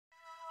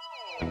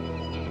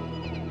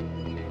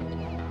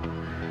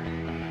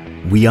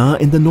We are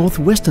in the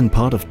northwestern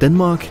part of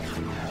Denmark,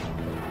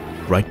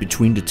 right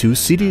between the two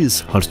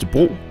cities,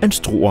 Holstebro and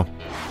Struer.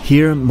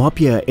 Here,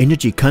 Maabjerg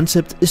Energy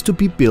Concept is to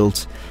be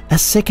built, a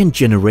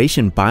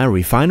second-generation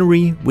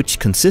biorefinery which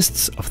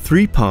consists of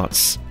three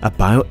parts: a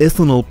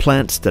bioethanol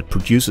plant that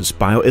produces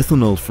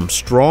bioethanol from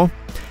straw,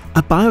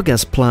 a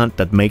biogas plant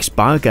that makes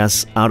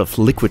biogas out of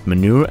liquid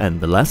manure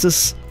and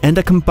molasses, and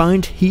a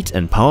combined heat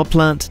and power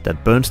plant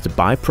that burns the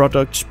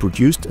byproducts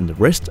produced in the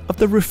rest of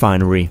the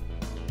refinery.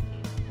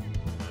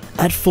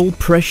 At full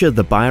pressure,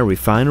 the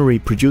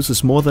biorefinery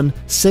produces more than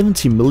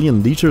 70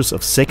 million liters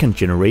of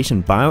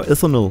second-generation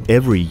bioethanol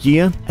every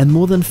year and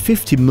more than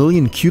 50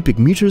 million cubic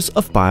meters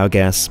of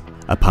biogas.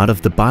 A part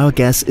of the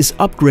biogas is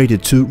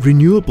upgraded to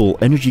renewable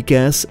energy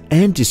gas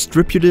and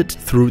distributed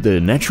through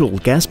the natural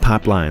gas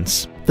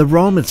pipelines. The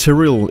raw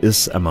material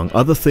is, among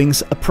other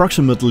things,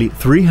 approximately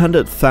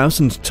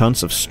 300,000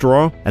 tons of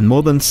straw and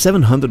more than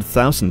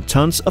 700,000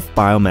 tons of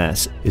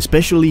biomass,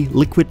 especially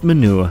liquid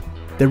manure.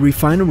 The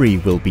refinery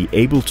will be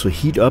able to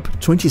heat up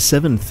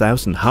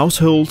 27,000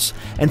 households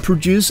and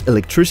produce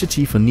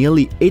electricity for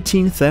nearly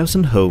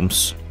 18,000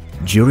 homes.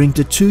 During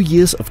the 2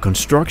 years of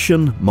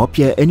construction,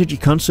 Maabjerg Energy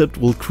Concept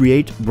will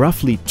create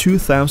roughly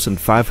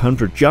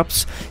 2,500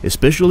 jobs,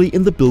 especially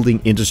in the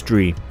building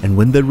industry. And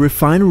when the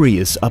refinery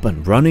is up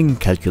and running,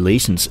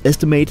 calculations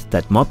estimate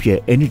that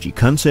Maabjerg Energy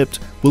Concept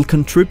will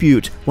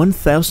contribute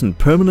 1,000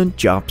 permanent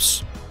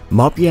jobs.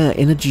 Maabjerg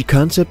Energy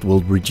Concept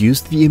will reduce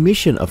the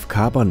emission of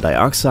carbon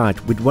dioxide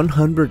with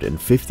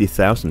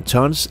 150,000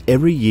 tons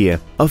every year.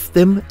 Of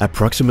them,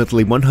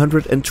 approximately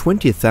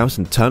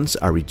 120,000 tons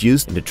are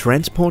reduced in the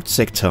transport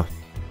sector.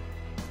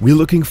 We're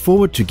looking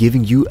forward to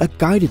giving you a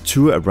guided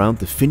tour around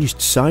the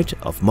finished site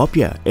of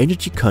Maabjerg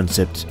Energy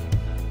Concept.